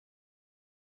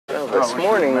Well, this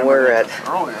morning we're at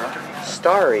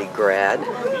Stary Grad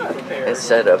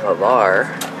instead of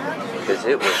Hvar because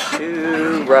it was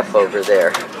too rough over there.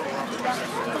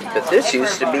 But this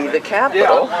used to be the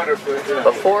capital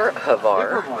before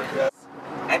Hvar.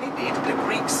 And indeed, the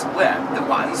Greeks were the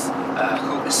ones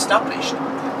who established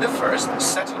the first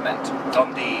settlement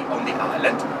on the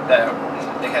island.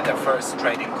 They had their first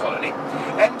trading colony,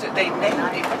 and they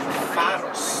named it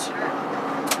Faros.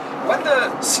 When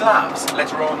the Slavs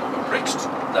later on reached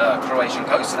the Croatian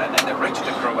coastline and they reached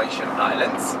the Croatian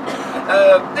islands,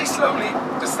 they slowly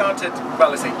started, well,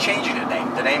 let's say, changing the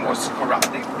name. The name was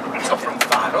corrupted, so from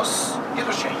Faros it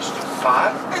was changed to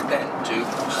Hvar and then to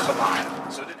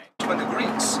Hvar. So the name. When the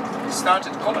Greeks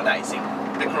started colonizing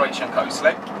the Croatian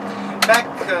coastline, back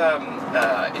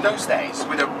in those days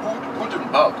with a wooden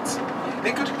boat,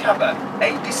 they could cover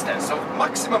a distance of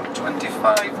maximum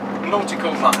 25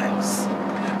 nautical miles,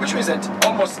 which means that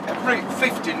almost every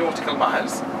 50 nautical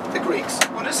miles the Greeks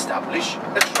would establish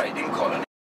a trading colony.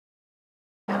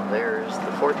 Now there's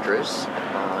the fortress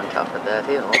on top of that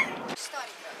hill.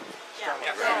 Yeah,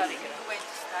 you went to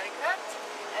Starigrad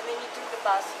and then you took the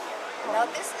bus here. Now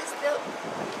this is the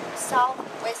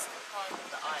southwest part of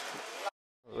the island.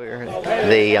 We're at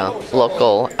the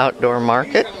local outdoor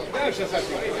market.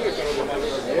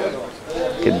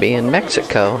 Could be in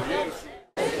Mexico.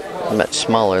 Much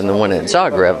smaller than the one in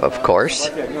Zagreb, of course.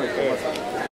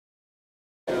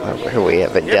 Over here we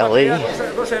have a deli.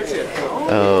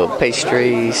 Oh,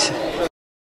 pastries.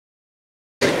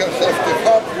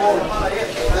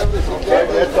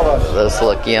 Those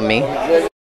look yummy.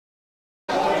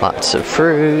 Lots of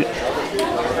fruit.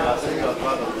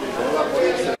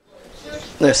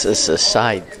 This is the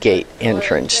side gate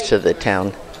entrance to the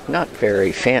town. Not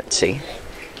very fancy.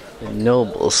 The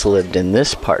nobles lived in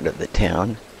this part of the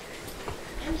town.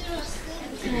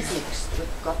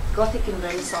 Gothic and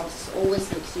Renaissance is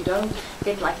always mixed. You don't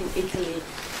get like in Italy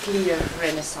clear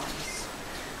Renaissance.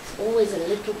 It's always a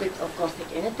little bit of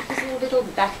Gothic in it because there are little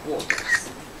backwaters.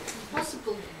 It's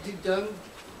possible to don't,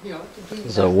 you know, to do.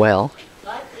 There's a well.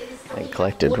 They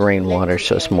collected rainwater,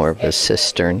 so it's more of a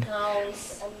cistern.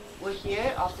 We're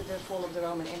here after the fall of the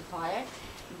Roman Empire.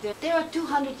 There are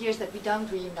 200 years that we don't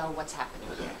really know what's happening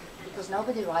here because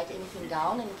nobody write anything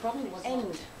down, and it probably was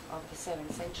end of the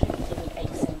 7th century, beginning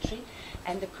 8th century.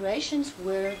 And the Croatians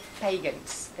were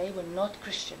pagans. They were not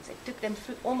Christians. It took them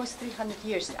almost 300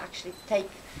 years to actually take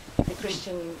the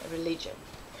Christian religion.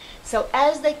 So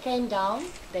as they came down,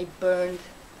 they burned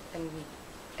and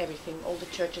everything. All the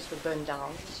churches were burned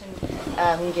down.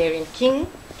 A Hungarian king,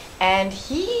 and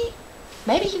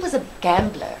maybe he was a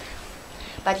gambler,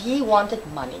 but he wanted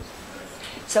money.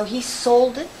 So he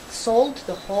sold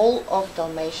the whole of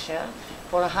Dalmatia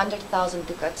for 100,000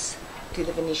 ducats to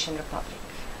the Venetian Republic.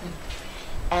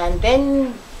 And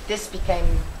then this became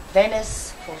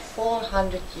Venice for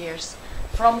 400 years,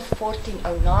 from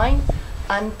 1409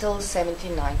 until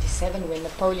 1797, when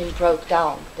Napoleon broke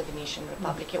down the Venetian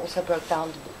Republic. He also broke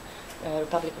down the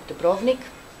Republic of Dubrovnik.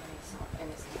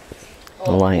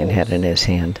 The lion had in his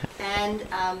hand. And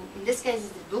in this case,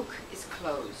 the book is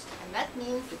closed. And that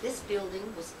means that this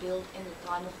building was built in the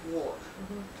time of war.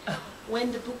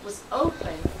 When the book was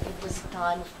open, it was a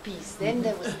time of peace. Then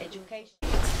there was education.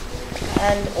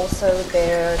 And also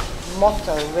their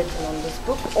motto written on this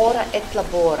book, Ora et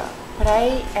Labora,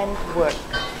 pray and work.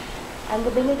 And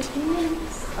the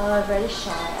Benedictines are very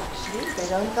shy actually. They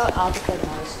don't go out of their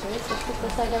monasteries just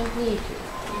because they don't need to.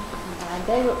 And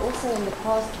they were also in the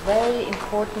past very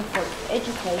important for the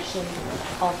education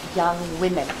of young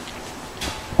women.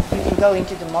 You can go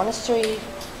into the monastery,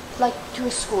 like to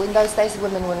a school. In those days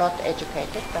women were not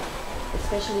educated, but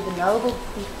especially the noble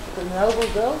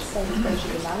girls, they would go to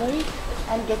the nunnery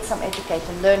and get some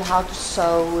education, learn how to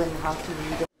sew and how to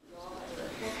read.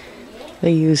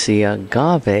 They use the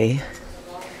agave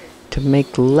to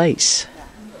make lace.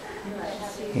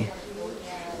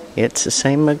 It's the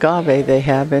same agave they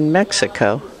have in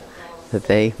Mexico that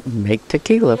they make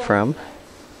tequila from.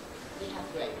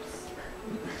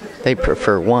 They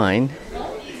prefer wine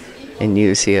and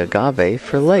use the agave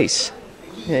for lace.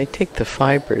 They take the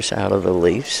fibers out of the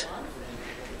leaves.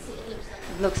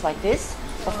 It looks like this.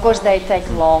 Of course they take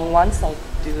long ones, they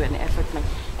do an effort.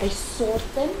 They sort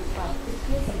them by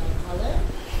thickness and by color.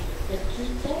 They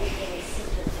treat them in a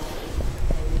secret way.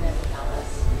 They never tell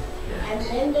us. And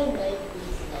then they make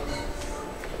these laces.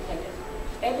 And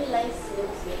every lace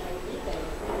looks differently. They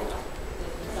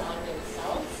design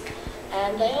themselves.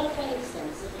 And they are quite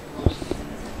expensive, of course.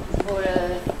 For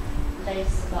a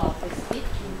lace about this big,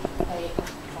 you pay up to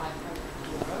 500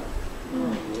 euro.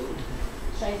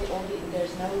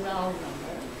 There's no round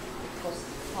number. It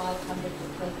costs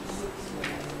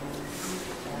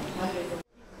 526.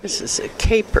 This is a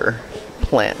caper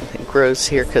plant. It grows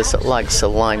here because it likes the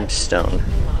limestone.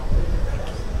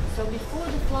 So before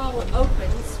the flower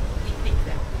opens, we pick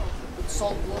them. Put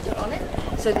salt water on it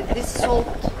so that this salt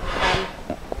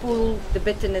pull the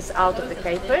bitterness out of the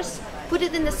capers. Put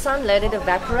it in the sun, let it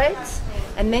evaporate,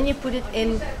 and then you put it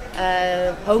in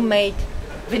homemade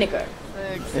vinegar.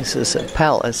 This is a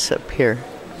palace up here.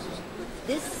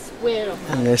 This square of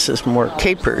And this is more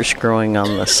capers growing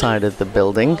on the side of the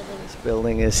building. This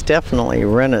building is definitely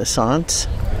Renaissance.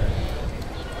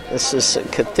 This is a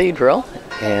cathedral,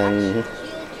 and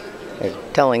they're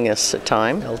telling us the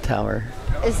time. Bell tower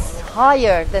is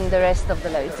higher than the rest of the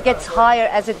levels. It gets higher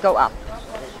as it go up,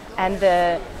 and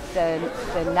the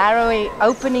narrow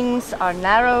openings are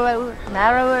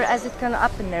narrower as it goes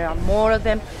up, and there are more of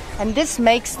them, and this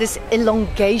makes this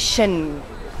elongation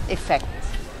effect,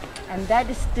 and that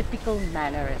is typical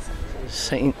mannerism.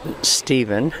 Saint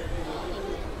Stephen.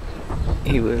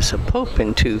 He was a pope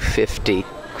in 250.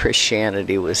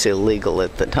 Christianity was illegal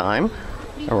at the time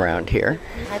around here.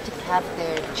 They had to have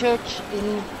their church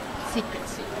in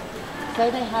secrecy, so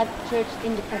they had church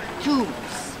in the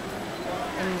tombs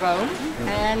in Rome,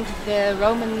 and the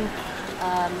Roman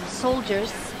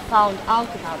soldiers found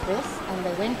out about this, and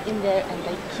they went in there and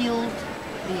they killed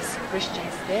these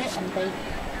Christians there, and they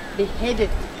beheaded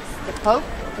the Pope,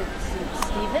 Saint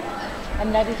Stephen,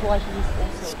 and that is why he's also...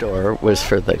 This door was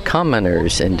for the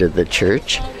commoners into the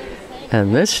church,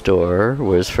 and this door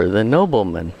was for the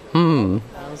noblemen.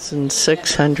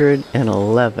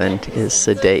 1611 is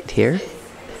the date here.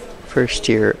 First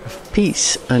year of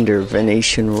peace under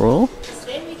Venetian rule.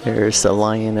 There's the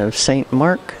Lion of St.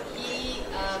 Mark.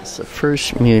 It's the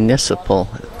first municipal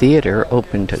theater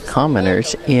open to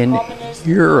commoners in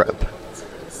Europe.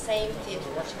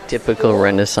 Typical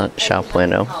Renaissance shop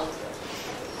window.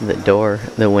 The door,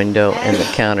 the window, and the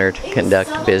counter to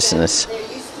conduct business. There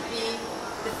used to be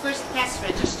the first cash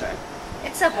register.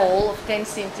 It's a hole of 10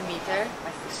 centimeter,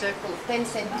 a circle of 10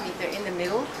 centimeter in the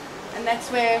middle, and that's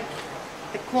where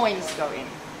the coins go in.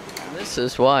 This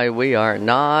is why we are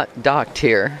not docked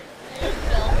here.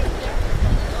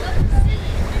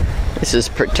 This is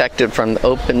protected from the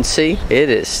open sea. It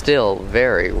is still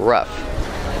very rough.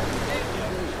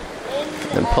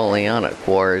 Napoleonic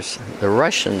Wars. The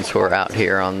Russians were out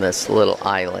here on this little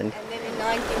island, And then in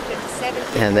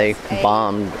 1957, and they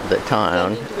bombed the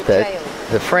town that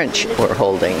the French were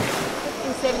holding.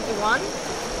 1571,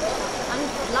 and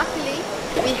luckily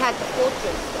we had the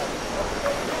fortress done.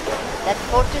 That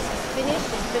fortress was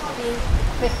finished in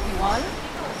 1551,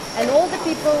 and all the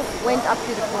people went up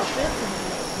to the fortress and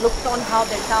looked on how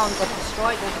their town got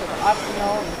destroyed, also the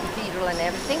arsenal, the cathedral and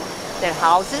everything, their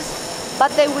houses.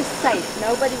 But they were safe.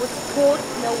 Nobody was caught.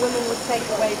 No women were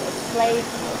taken away as slaves.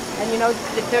 And you know,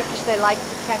 the Turkish, they like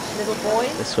to catch little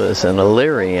boys. This was an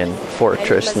Illyrian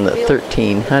fortress in the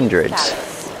 1300s.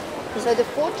 So the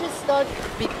fortress started to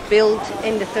be built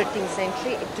in the 13th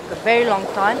century. It took a very long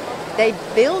time. They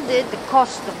built it, the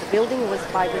cost of the building was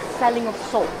by the selling of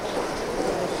salt.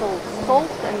 They sold salt,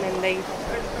 and then they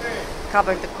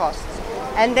covered the costs.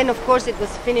 And then, of course, it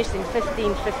was finished in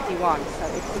 1551, so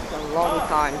it took a long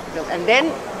time to build. And then,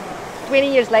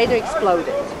 20 years later,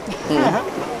 exploded. We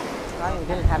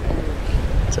didn't have any.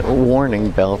 It's a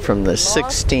warning bell from the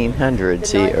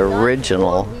 1600s, the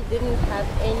original We didn't have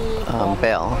any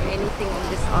bell. or anything on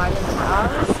this island of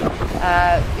ours.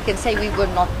 We can say we were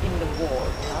not in the war.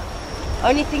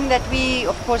 Only thing that we,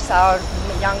 of course, our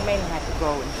young men had to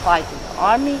go and fight in the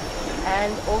army.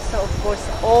 And also, of course,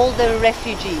 all the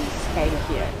refugees came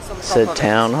here. It's a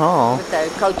town hall. With their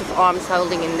coat of arms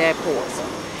holding in their paws.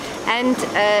 And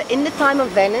in the time of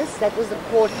Venice, that was the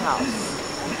courthouse.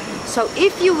 So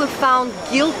if you were found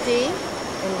guilty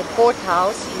in the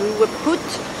courthouse, you were put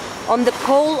on the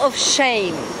pole of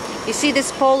shame. You see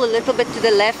this pole a little bit to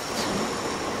the left?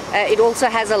 It also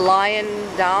has a lion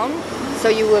down. So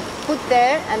you were put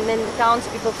there, and then the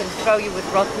townspeople can throw you with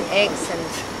rotten eggs and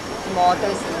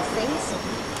tomatoes and things.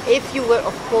 If you were,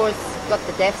 of course, got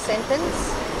the death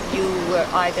sentence, you were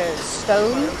either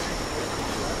stoned,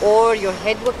 or your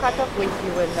head were cut off if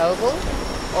you were noble,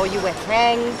 or you were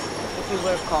hanged if you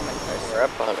were a common person. We're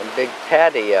up on a big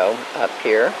patio up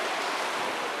here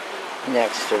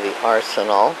next to the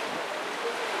arsenal.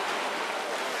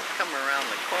 Come around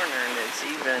the corner and it's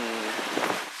even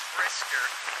brisker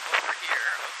over here.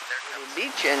 The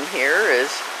beach in here is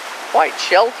quite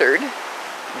sheltered,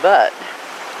 but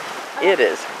it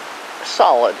is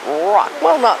solid rock.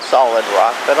 Well, not solid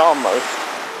rock, but almost.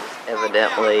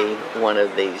 Evidently one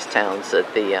of these towns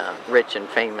that the rich and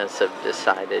famous have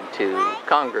decided to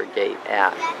congregate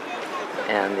at.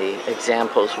 And the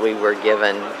examples we were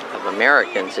given of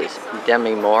Americans is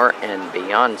Demi Moore and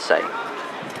Beyonce.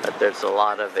 But there's a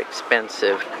lot of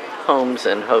expensive homes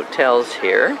and hotels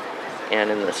here, and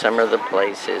in the summer the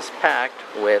place is packed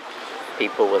with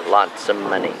people with lots of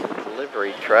money.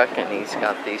 Delivery truck, and he's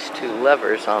got these two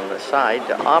levers on the side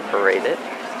to operate it,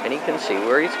 and he can see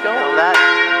where he's going. That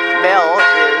bell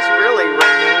is really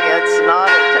ringing. It's not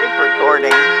a tape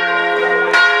recording.